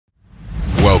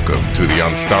Welcome to the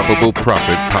Unstoppable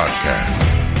Profit Podcast.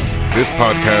 This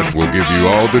podcast will give you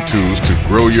all the tools to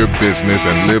grow your business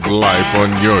and live life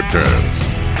on your terms.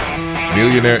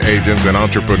 Millionaire agents and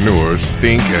entrepreneurs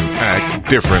think and act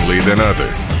differently than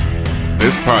others.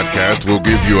 This podcast will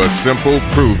give you a simple,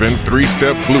 proven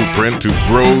 3-step blueprint to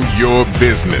grow your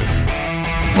business.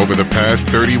 Over the past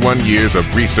 31 years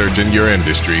of research in your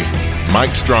industry,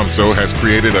 Mike Stromsoe has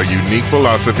created a unique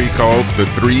philosophy called the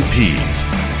 3 Ps: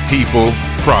 people,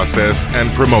 process, and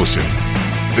promotion.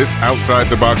 This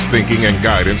outside-the-box thinking and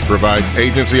guidance provides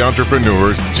agency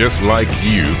entrepreneurs just like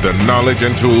you the knowledge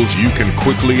and tools you can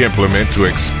quickly implement to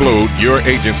explode your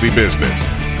agency business.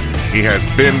 He has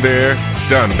been there,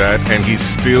 done that, and he's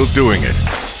still doing it.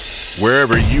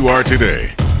 Wherever you are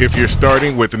today, if you're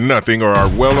starting with nothing or are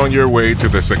well on your way to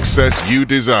the success you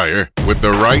desire, with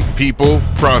the right people,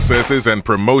 processes, and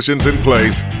promotions in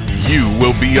place, you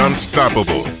will be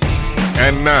unstoppable.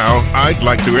 And now, I'd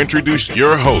like to introduce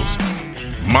your host,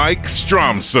 Mike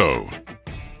Stromsoe.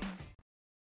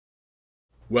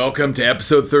 Welcome to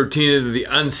episode 13 of the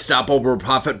Unstoppable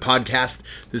Profit Podcast.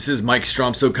 This is Mike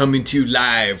Stromsoe coming to you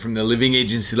live from the Living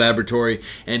Agency Laboratory.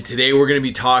 And today we're going to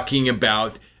be talking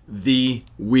about the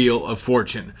Wheel of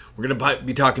Fortune. We're going to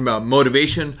be talking about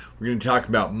motivation. We're going to talk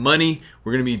about money.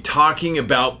 We're going to be talking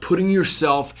about putting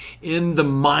yourself in the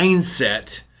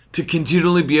mindset to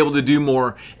continually be able to do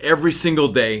more every single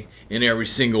day in every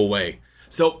single way.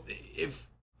 So if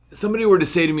somebody were to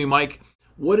say to me, Mike,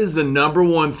 what is the number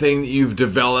one thing that you've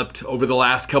developed over the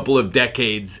last couple of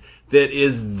decades that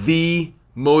is the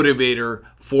motivator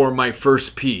for my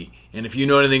first P? And if you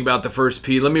know anything about the first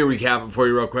P, let me recap it for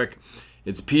you real quick.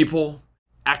 It's people,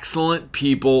 excellent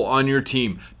people on your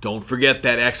team. Don't forget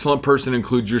that excellent person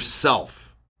includes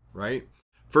yourself, right?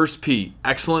 First P,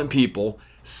 excellent people.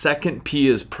 Second P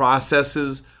is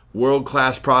processes,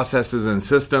 world-class processes and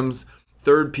systems.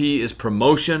 Third P is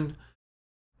promotion.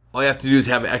 All you have to do is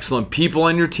have excellent people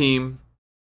on your team,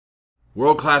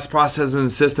 world-class processes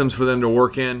and systems for them to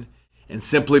work in, and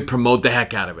simply promote the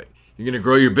heck out of it. You're going to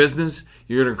grow your business.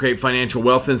 You're going to create financial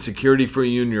wealth and security for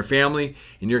you and your family,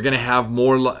 and you're going to have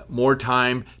more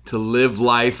time to live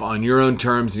life on your own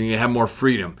terms, and you have more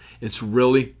freedom. It's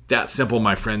really that simple,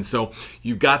 my friends. So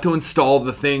you've got to install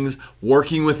the things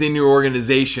working within your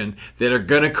organization that are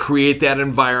going to create that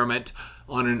environment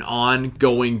on an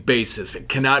ongoing basis. It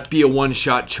cannot be a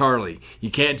one-shot Charlie.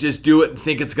 You can't just do it and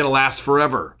think it's going to last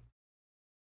forever.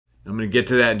 I'm going to get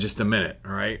to that in just a minute,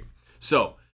 all right?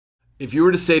 So if you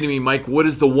were to say to me, Mike, what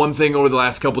is the one thing over the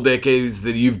last couple decades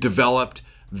that you've developed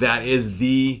that is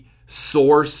the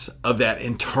source of that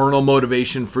internal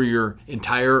motivation for your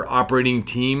entire operating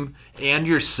team and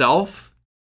yourself?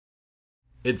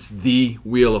 It's the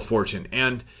Wheel of Fortune.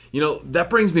 And, that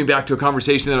brings me back to a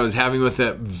conversation that I was having with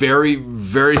a very,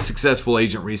 very successful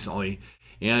agent recently.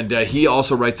 And he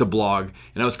also writes a blog.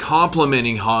 And I was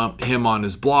complimenting him on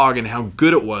his blog and how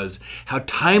good it was, how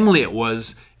timely it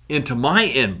was into my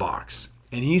inbox.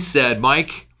 And he said,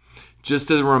 Mike,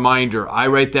 just as a reminder, I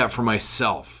write that for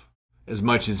myself as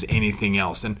much as anything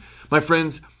else. And my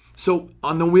friends, so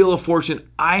on the Wheel of Fortune,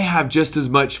 I have just as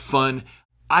much fun.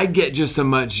 I get just as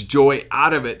much joy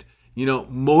out of it,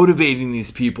 motivating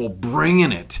these people,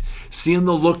 bringing it, seeing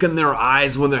the look in their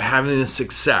eyes when they're having a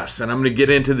success. And I'm going to get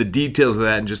into the details of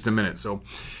that in just a minute. So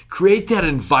create that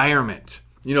environment.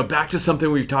 Back to something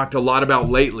we've talked a lot about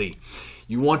lately.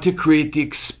 You want to create the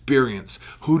experience.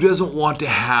 Who doesn't want to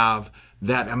have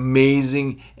that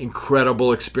amazing,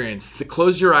 incredible experience?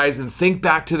 Close your eyes and think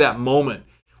back to that moment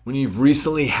when you've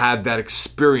recently had that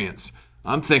experience.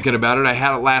 I'm thinking about it. I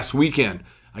had it last weekend.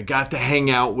 I got to hang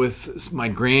out with my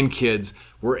grandkids.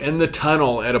 We're in the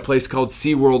tunnel at a place called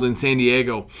SeaWorld in San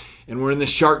Diego. And we're in the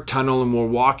shark tunnel and we're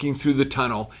walking through the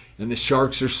tunnel and the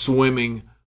sharks are swimming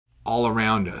all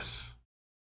around us.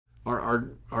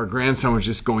 Our grandson was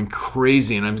just going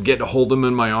crazy, and I'm getting to hold him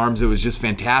in my arms. It was just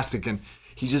fantastic. And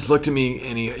he just looked at me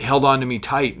and he held on to me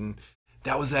tight. And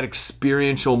that was that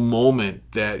experiential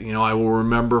moment that, I will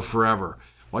remember forever.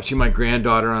 Watching my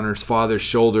granddaughter on her father's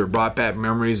shoulder brought back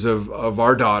memories of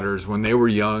our daughters when they were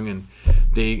young, and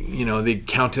they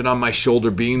counted on my shoulder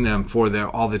being them for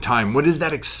them all the time. What is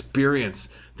that experience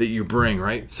that you bring,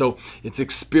 right? So it's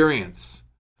experience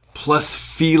plus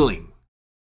feeling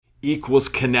equals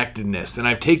connectedness. And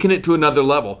I've taken it to another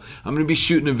level. I'm going to be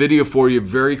shooting a video for you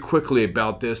very quickly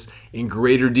about this in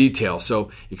greater detail.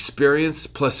 So experience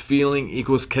plus feeling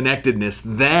equals connectedness.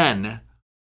 Then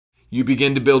you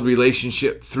begin to build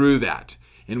relationship through that.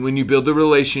 And when you build a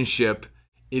relationship,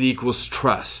 it equals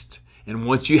trust. And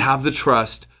once you have the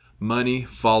trust, money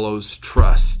follows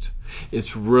trust.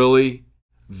 It's really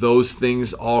those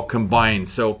things all combined.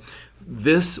 So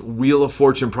this Wheel of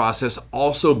Fortune process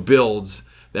also builds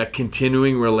that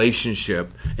continuing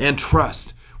relationship and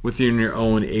trust within your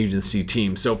own agency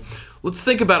team. So let's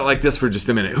think about it like this for just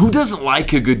a minute. Who doesn't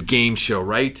like a good game show,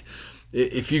 right?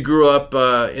 If you grew up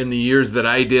in the years that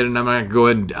I did, and I'm not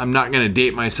going to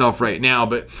date myself right now,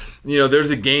 but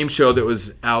there's a game show that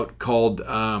was out called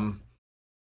The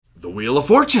Wheel of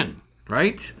Fortune,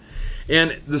 right?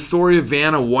 And the story of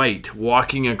Vanna White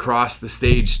walking across the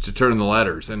stage to turn the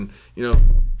letters. And,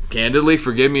 candidly,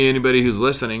 forgive me, anybody who's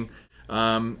listening.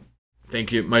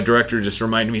 Thank you. My director just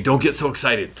reminded me, don't get so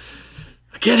excited.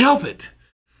 I can't help it.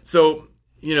 So,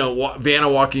 Vanna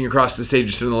walking across the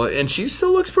stage to turn the letters, and she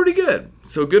still looks pretty good.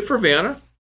 So good for Vanna.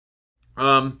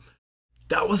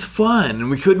 That was fun. And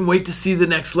we couldn't wait to see what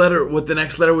the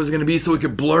next letter was going to be so we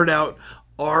could blurt out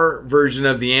our version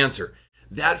of the answer.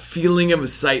 That feeling of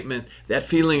excitement, that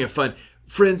feeling of fun.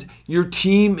 Friends, your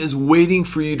team is waiting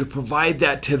for you to provide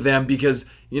that to them because,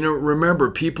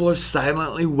 remember, people are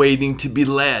silently waiting to be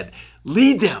led.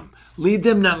 Lead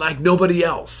them not like nobody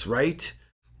else, right?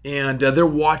 And they're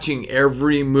watching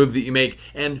every move that you make,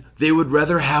 and they would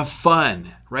rather have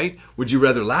fun, right? Would you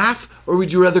rather laugh or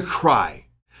would you rather cry?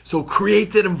 So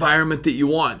create that environment that you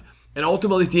want. And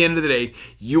ultimately, at the end of the day,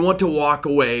 you want to walk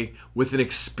away with an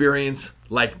experience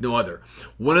like no other.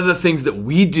 One of the things that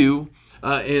we do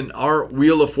in our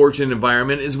Wheel of Fortune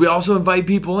environment is we also invite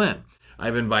people in.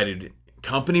 I've invited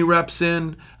company reps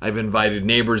in. I've invited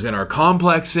neighbors in our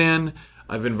complex in.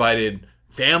 I've invited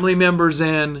family members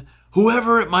in,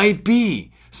 whoever it might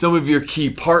be. Some of your key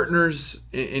partners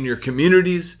in your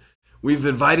communities. We've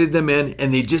invited them in,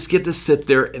 and they just get to sit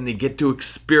there and they get to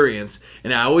experience.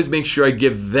 And I always make sure I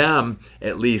give them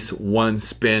at least one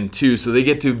spin too, so they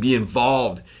get to be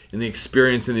involved in the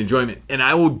experience and the enjoyment. And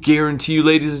I will guarantee you,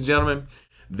 ladies and gentlemen,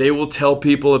 they will tell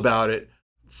people about it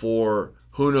for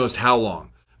who knows how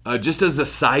long. Just as a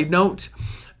side note,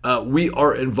 we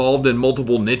are involved in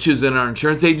multiple niches in our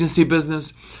insurance agency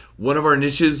business. One of our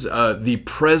niches, the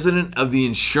president of the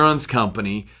insurance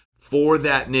company for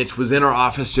that niche was in our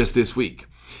office just this week.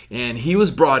 And he was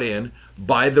brought in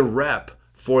by the rep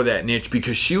for that niche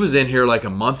because she was in here like a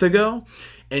month ago.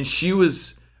 And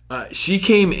she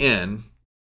came in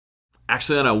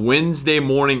actually on a Wednesday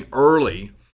morning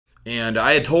early. And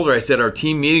I had told her, I said, our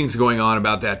team meeting's going on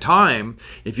about that time.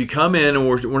 If you come in and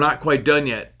we're not quite done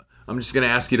yet, I'm just going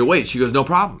to ask you to wait. She goes, no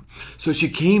problem. So she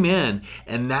came in,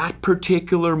 and that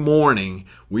particular morning,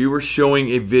 we were showing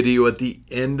a video at the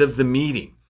end of the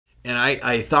meeting. And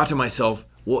I thought to myself,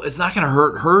 well, it's not going to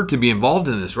hurt her to be involved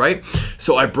in this, right?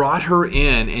 So I brought her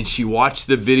in, and she watched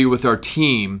the video with our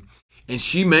team. And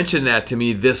she mentioned that to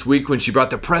me this week when she brought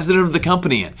the president of the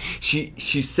company in. She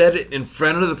said it in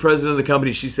front of the president of the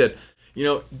company. She said,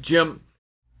 Jim,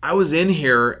 I was in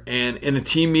here and in a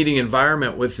team meeting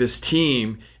environment with this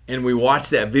team, and we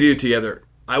watched that video together.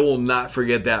 I will not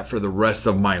forget that for the rest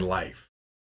of my life.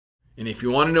 And if you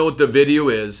want to know what the video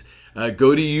is,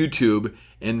 go to YouTube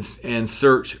and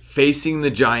search Facing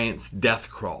the Giants Death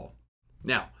Crawl.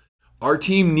 Now, our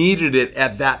team needed it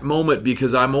at that moment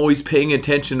because I'm always paying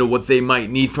attention to what they might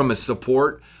need from a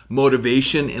support,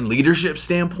 motivation, and leadership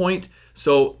standpoint.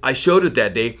 So I showed it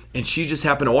that day, and she just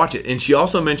happened to watch it. And she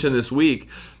also mentioned this week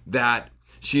that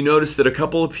she noticed that a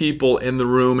couple of people in the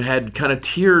room had kind of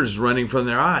tears running from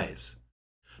their eyes.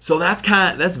 So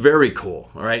that's very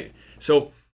cool, all right?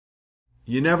 So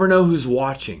you never know who's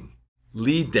watching.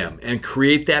 Lead them and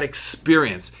create that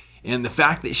experience. And the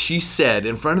fact that she said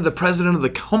in front of the president of the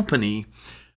company,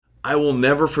 I will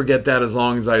never forget that as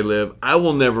long as I live. I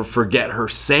will never forget her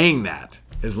saying that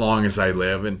as long as I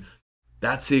live. And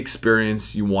that's the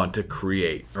experience you want to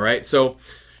create, all right? So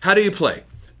how do you play?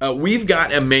 We've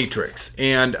got a matrix,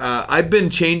 and I've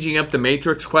been changing up the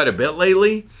matrix quite a bit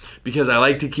lately because I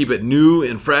like to keep it new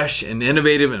and fresh and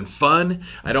innovative and fun.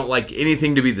 I don't like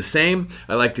anything to be the same.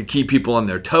 I like to keep people on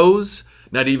their toes.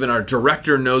 Not even our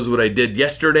director knows what I did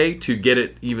yesterday to get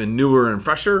it even newer and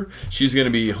fresher. She's going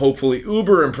to be hopefully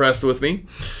uber impressed with me.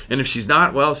 And if she's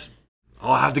not, well,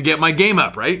 I'll have to get my game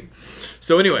up, right?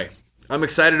 So anyway, I'm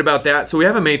excited about that. So we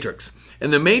have a matrix.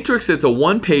 And the matrix, it's a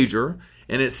one-pager.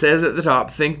 And it says at the top,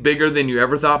 think bigger than you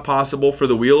ever thought possible for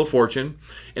the Wheel of Fortune.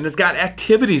 And it's got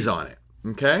activities on it,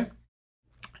 okay?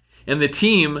 And the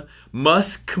team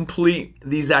must complete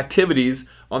these activities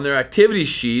on their activity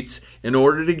sheets in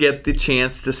order to get the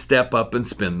chance to step up and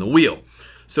spin the wheel.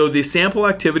 So the sample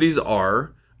activities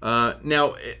are,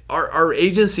 now our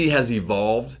agency has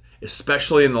evolved,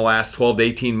 especially in the last 12 to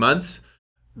 18 months,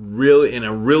 really in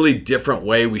a really different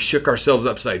way. We shook ourselves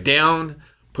upside down,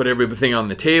 put everything on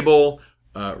the table,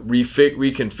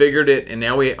 reconfigured it, and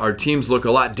now our teams look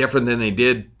a lot different than they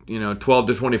did 12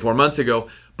 to 24 months ago,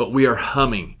 but we are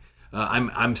humming.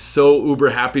 I'm so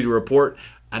uber happy to report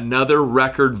another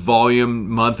record volume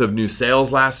month of new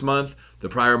sales last month. The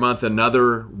prior month,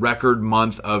 another record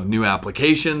month of new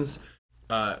applications.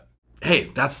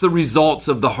 Hey, that's the results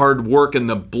of the hard work and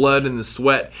the blood and the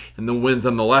sweat and the wins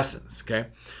on the lessons, okay?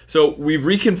 So we've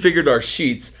reconfigured our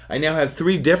sheets. I now have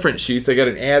 3 different sheets. I got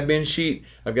an admin sheet,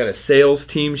 I've got a sales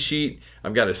team sheet,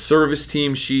 I've got a service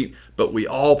team sheet, but we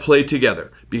all play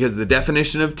together because the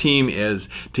definition of team is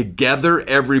together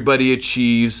everybody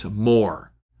achieves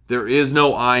more. There is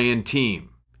no I in team.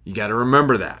 You got to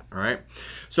remember that, all right?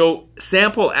 So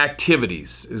sample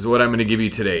activities is what I'm going to give you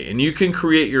today. And you can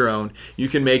create your own. You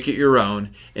can make it your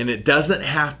own. And it doesn't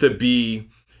have to be,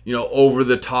 over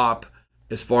the top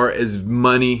as far as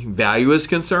money value is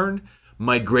concerned.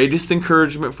 My greatest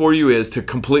encouragement for you is to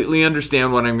completely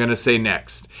understand what I'm going to say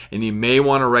next. And you may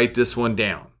want to write this one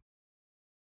down.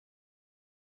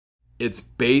 It's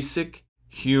basic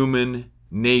human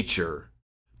nature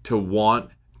to want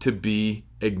to be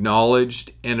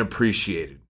acknowledged and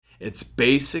appreciated. It's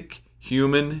basic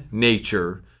human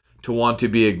nature to want to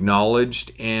be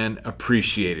acknowledged and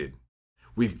appreciated.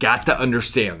 We've got to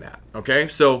understand that, okay?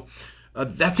 So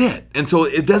that's it. And so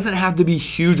it doesn't have to be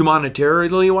huge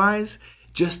monetarily wise,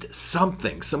 just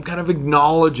something, some kind of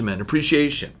acknowledgement,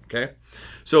 appreciation, okay?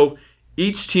 So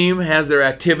each team has their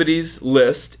activities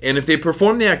list, and if they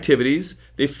perform the activities,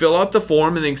 they fill out the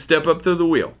form and then step up to the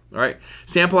wheel, all right?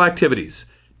 Sample activities.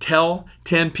 Tell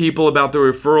 10 people about the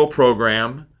referral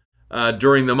program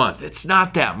during the month. It's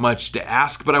not that much to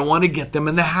ask, but I want to get them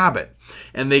in the habit.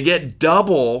 And they get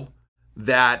double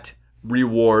that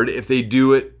reward if they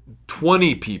do it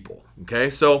 20 people. Okay,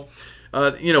 so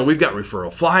we've got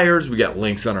referral flyers, we got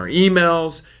links on our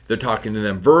emails, they're talking to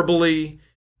them verbally.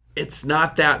 It's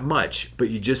not that much, but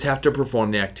you just have to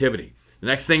perform the activity. The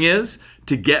next thing is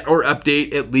to get or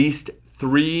update at least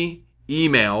 3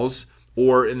 emails,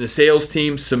 or in the sales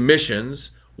team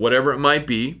submissions, whatever it might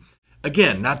be.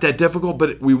 Again, not that difficult,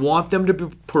 but we want them to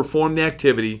perform the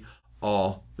activity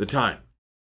all the time.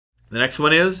 The next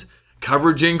one is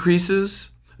coverage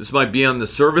increases. This might be on the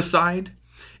service side.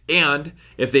 And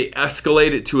if they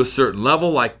escalate it to a certain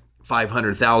level, like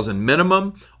 500,000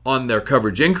 minimum on their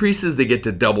coverage increases, they get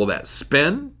to double that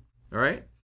spend. All right.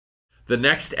 The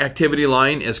next activity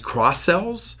line is cross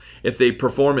sells. If they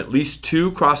perform at least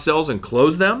 2 cross sells and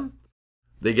close them,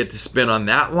 they get to spend on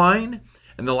that line.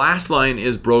 And the last line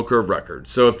is broker of record.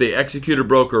 So if they execute a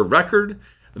broker of record,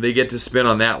 they get to spend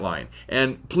on that line.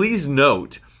 And please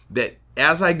note that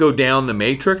as I go down the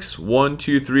matrix, 1,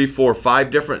 2, 3, 4, 5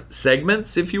 different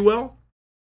segments, if you will,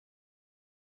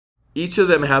 each of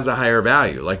them has a higher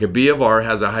value. Like a B of R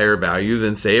has a higher value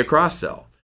than, say, a cross sell.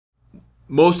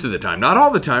 Most of the time, not all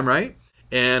the time, right?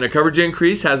 And a coverage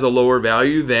increase has a lower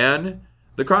value than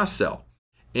the cross sell.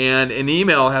 And an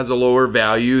email has a lower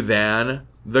value than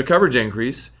the coverage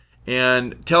increase.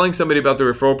 And telling somebody about the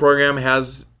referral program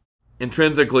has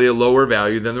intrinsically a lower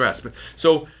value than the rest.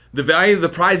 So the value of the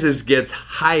prizes gets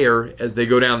higher as they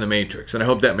go down the matrix. And I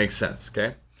hope that makes sense,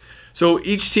 okay? So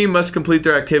each team must complete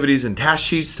their activities and task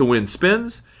sheets to win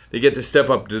spins. They get to step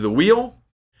up to the wheel.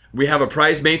 We have a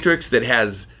prize matrix that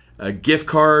has gift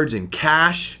cards and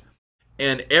cash.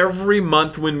 And every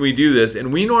month when we do this,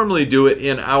 and we normally do it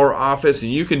in our office,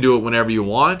 and you can do it whenever you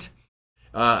want,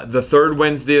 the third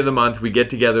Wednesday of the month, we get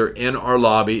together in our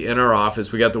lobby, in our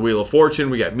office. We got the Wheel of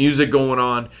Fortune. We got music going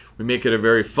on. We make it a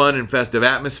very fun and festive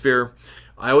atmosphere.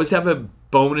 I always have a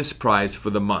bonus prize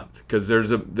for the month because there's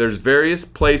various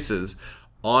places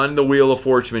on the Wheel of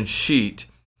Fortune sheet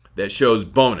that shows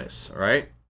bonus, all right?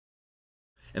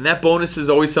 And that bonus is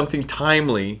always something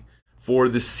timely for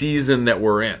the season that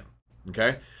we're in.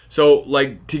 Okay, so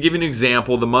like to give you an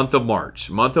example, the month of March.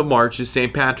 Month of March is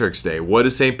St. Patrick's Day. What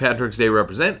does St. Patrick's Day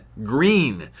represent?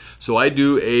 Green. So I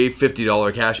do a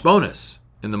 $50 cash bonus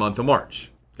in the month of March.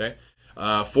 Okay,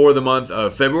 for the month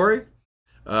of February,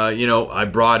 I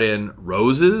brought in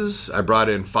roses. I brought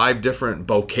in 5 different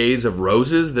bouquets of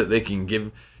roses that they can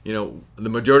give. The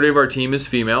majority of our team is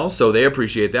female, so they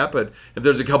appreciate that. But if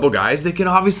there's a couple guys, they can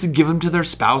obviously give them to their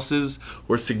spouses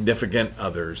or significant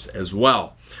others as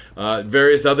well.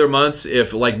 Various other months,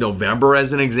 if like November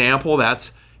as an example,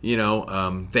 that's,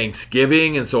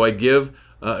 Thanksgiving. And so I give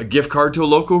a gift card to a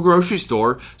local grocery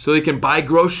store so they can buy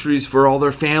groceries for all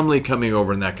their family coming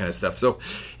over and that kind of stuff. So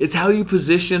it's how you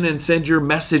position and send your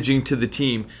messaging to the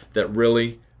team that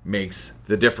really makes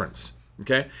the difference.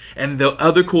 Okay, and the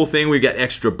other cool thing, we got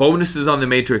extra bonuses on the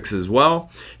matrix as well.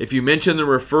 If you mention the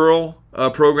referral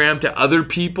program to other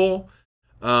people,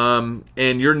 and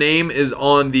your name is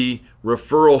on the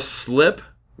referral slip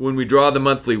when we draw the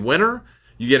monthly winner,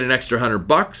 you get an extra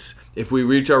 $100. If we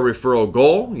reach our referral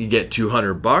goal, you get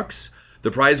 $200. The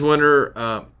prize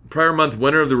winner, prior month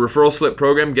winner of the referral slip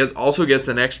program also gets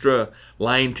an extra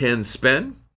line 10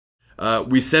 spin.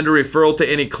 We send a referral to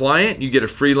any client, you get a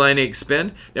free line 8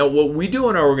 spin. Now, what we do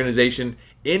in our organization,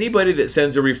 anybody that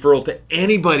sends a referral to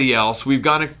anybody else, we've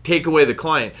got to take away the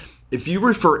client. If you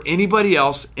refer anybody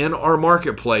else in our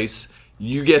marketplace,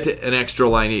 you get an extra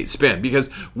line 8 spin, because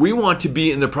we want to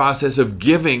be in the process of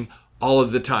giving all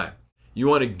of the time. You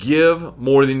want to give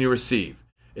more than you receive.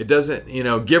 It doesn't,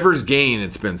 giver's gain,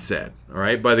 it's been said, all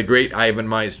right, by the great Ivan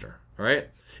Misner, all right?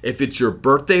 If it's your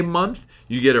birthday month,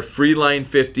 you get a free line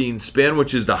 15 spin,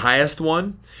 which is the highest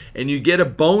one, and you get a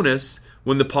bonus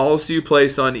when the policy you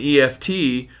place on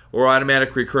EFT or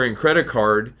automatic recurring credit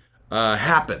card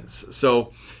happens.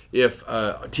 So if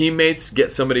teammates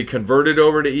get somebody converted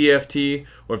over to EFT,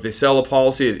 or if they sell a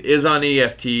policy that is on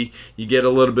EFT, you get a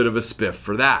little bit of a spiff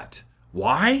for that.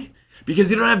 Why?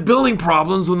 Because you don't have billing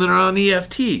problems when they're on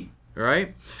EFT, all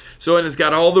right? So, and it's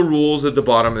got all the rules at the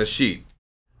bottom of the sheet.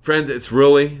 Friends, it's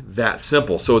really that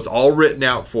simple. So it's all written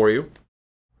out for you.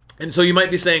 And so you might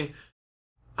be saying,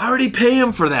 I already pay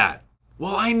him for that.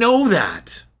 Well, I know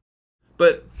that.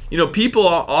 But, people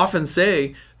often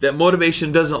say that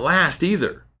motivation doesn't last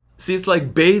either. See, it's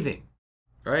like bathing,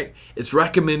 right? It's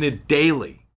recommended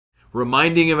daily.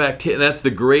 Reminding of activity. That's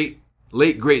the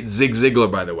late great Zig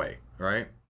Ziglar, by the way, right?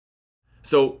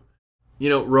 So,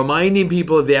 reminding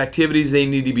people of the activities they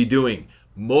need to be doing,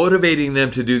 motivating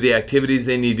them to do the activities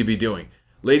they need to be doing.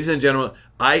 Ladies and gentlemen,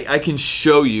 I can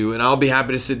show you, and I'll be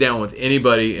happy to sit down with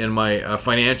anybody in my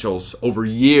financials over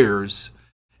years,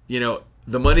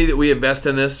 the money that we invest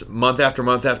in this month after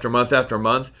month after month after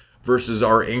month versus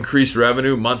our increased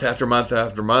revenue month after month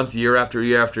after month, year after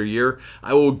year after year,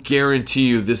 I will guarantee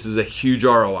you this is a huge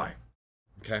ROI.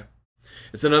 Okay?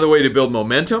 It's another way to build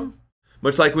momentum.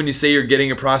 Much like when you say you're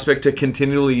getting a prospect to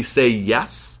continually say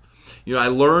yes. I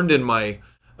learned in my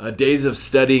days of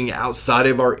studying outside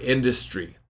of our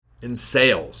industry in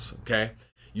sales, okay?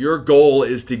 Your goal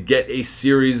is to get a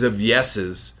series of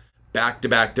yeses back to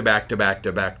back to back to back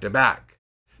to back to back.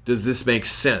 Does this make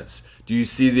sense? Do you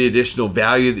see the additional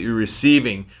value that you're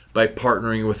receiving by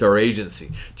partnering with our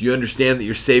agency? Do you understand that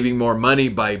you're saving more money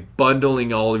by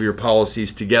bundling all of your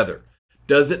policies together?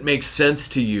 Does it make sense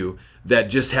to you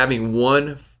that just having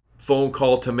one phone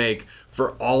call to make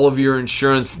for all of your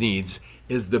insurance needs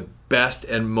is the best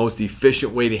and most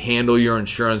efficient way to handle your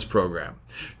insurance program?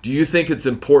 Do you think it's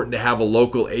important to have a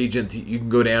local agent that you can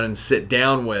go down and sit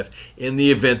down with in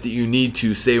the event that you need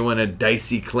to, say when a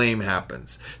dicey claim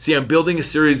happens? See, I'm building a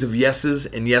series of yeses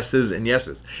and yeses and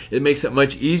yeses. It makes it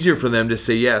much easier for them to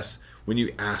say yes when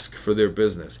you ask for their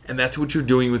business. And that's what you're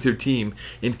doing with your team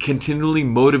and continually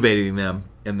motivating them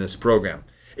in this program.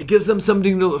 It gives them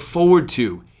something to look forward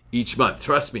to each month.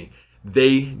 Trust me,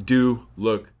 they do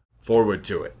look forward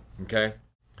to it, okay?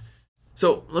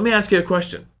 So let me ask you a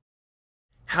question.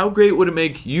 How great would it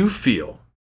make you feel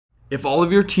if all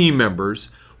of your team members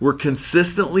were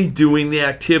consistently doing the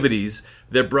activities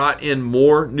that brought in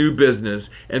more new business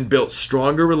and built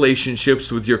stronger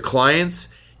relationships with your clients,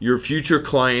 your future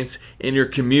clients, and your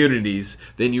communities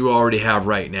than you already have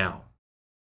right now?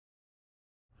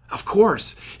 Of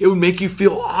course, it would make you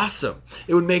feel awesome.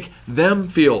 It would make them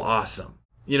feel awesome.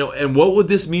 And what would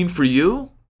this mean for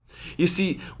you? You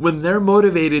see, when they're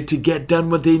motivated to get done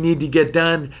what they need to get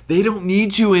done, they don't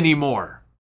need you anymore.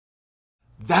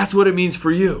 That's what it means for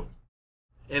you.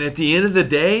 And at the end of the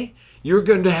day, you're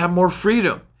going to have more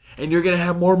freedom and you're going to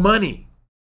have more money.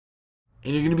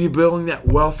 And you're going to be building that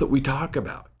wealth that we talk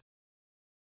about.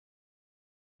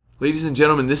 Ladies and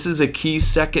gentlemen, this is a key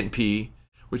second P,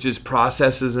 which is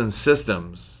processes and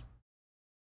systems.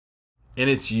 And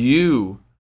it's you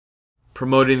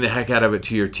promoting the heck out of it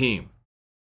to your team.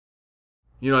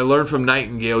 I learned from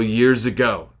Nightingale years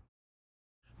ago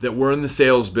that we're in the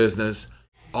sales business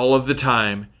all of the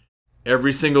time,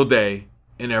 every single day,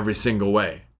 in every single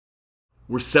way.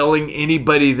 We're selling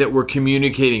anybody that we're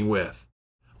communicating with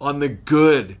on the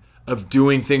good of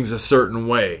doing things a certain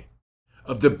way,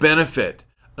 of the benefit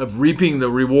of reaping the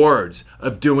rewards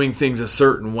of doing things a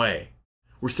certain way.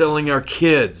 We're selling our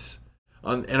kids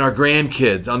and our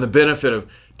grandkids on the benefit of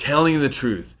telling the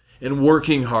truth and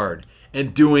working hard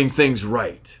and doing things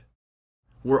right.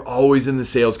 We're always in the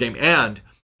sales game. And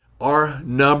our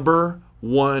number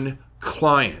one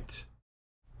client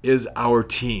is our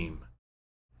team.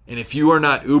 And if you are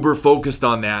not uber focused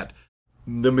on that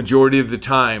the majority of the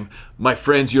time, my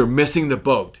friends, you're missing the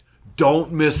boat.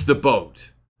 Don't miss the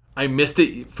boat. I missed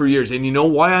it for years. And you know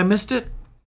why I missed it?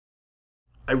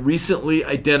 I recently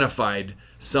identified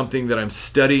something that I'm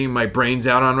studying my brains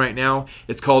out on right now.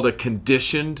 It's called a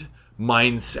conditioned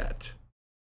mindset.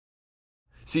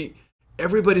 See,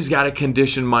 everybody's got a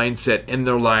conditioned mindset in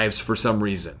their lives for some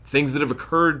reason. Things that have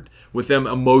occurred with them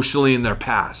emotionally in their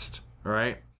past, all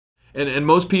right? And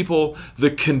most people,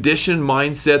 the conditioned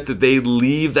mindset that they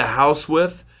leave the house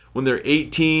with when they're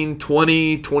 18,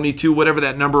 20, 22, whatever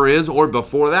that number is, or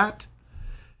before that,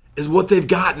 is what they've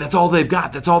got, and that's all they've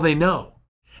got. That's all they know.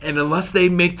 And unless they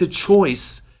make the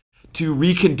choice to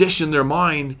recondition their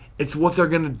mind, it's what they're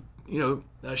going to,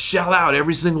 shell out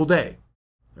every single day,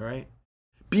 all right?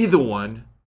 Be the one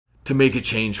to make a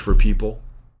change for people.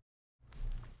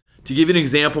 To give you an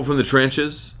example from the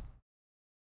trenches,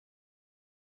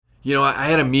 I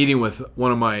had a meeting with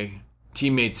one of my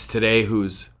teammates today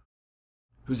whose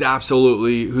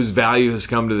value has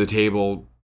come to the table.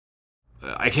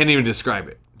 I can't even describe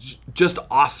it. Just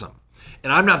awesome.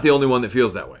 And I'm not the only one that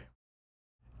feels that way.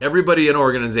 Everybody in our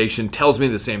organization tells me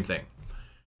the same thing.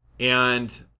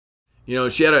 And,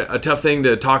 she had a tough thing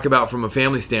to talk about from a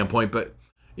family standpoint, but,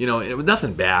 it was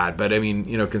nothing bad. But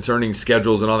concerning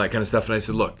schedules and all that kind of stuff. And I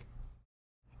said, look,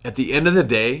 at the end of the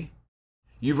day,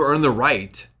 you've earned the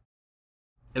right,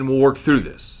 and we'll work through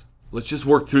this. Let's just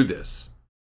work through this.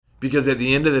 Because at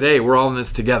the end of the day, we're all in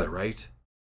this together, right?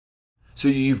 So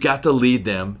you've got to lead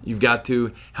them. You've got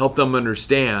to help them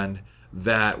understand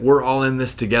that we're all in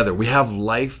this together. We have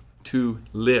life to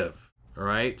live, all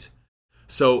right?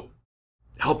 So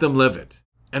help them live it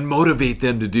and motivate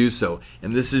them to do so.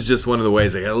 And this is just one of the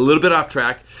ways. I got a little bit off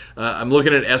track. I'm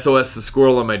looking at SOS the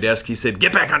squirrel on my desk. He said,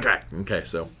 get back on track. Okay,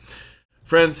 so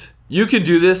friends, you can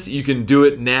do this. You can do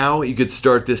it now. You could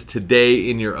start this today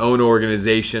in your own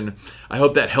organization. I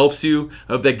hope that helps you.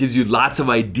 I hope that gives you lots of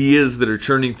ideas that are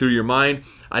churning through your mind.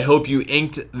 I hope you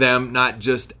inked them, not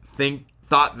just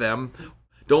thought them.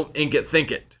 Don't ink it,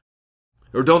 think it.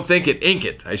 Or don't think it, ink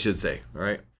it, I should say. All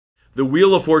right. The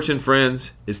Wheel of Fortune,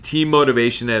 friends, is team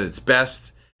motivation at its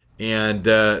best. And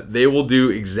they will do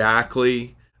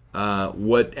exactly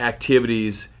what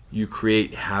activities you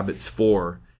create habits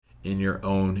for in your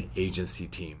own agency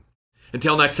team.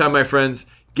 Until next time, my friends,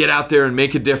 get out there and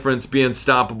make a difference, be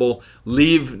unstoppable,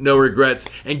 leave no regrets,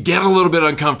 and get a little bit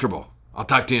uncomfortable. I'll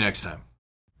talk to you next time.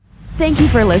 Thank you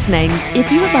for listening.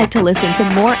 If you would like to listen to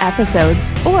more episodes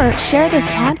or share this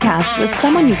podcast with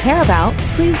someone you care about,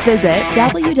 please visit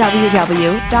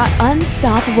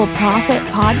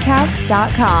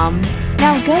www.unstoppableprofitpodcast.com.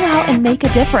 Now go out and make a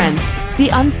difference. Be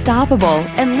unstoppable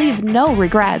and leave no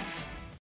regrets.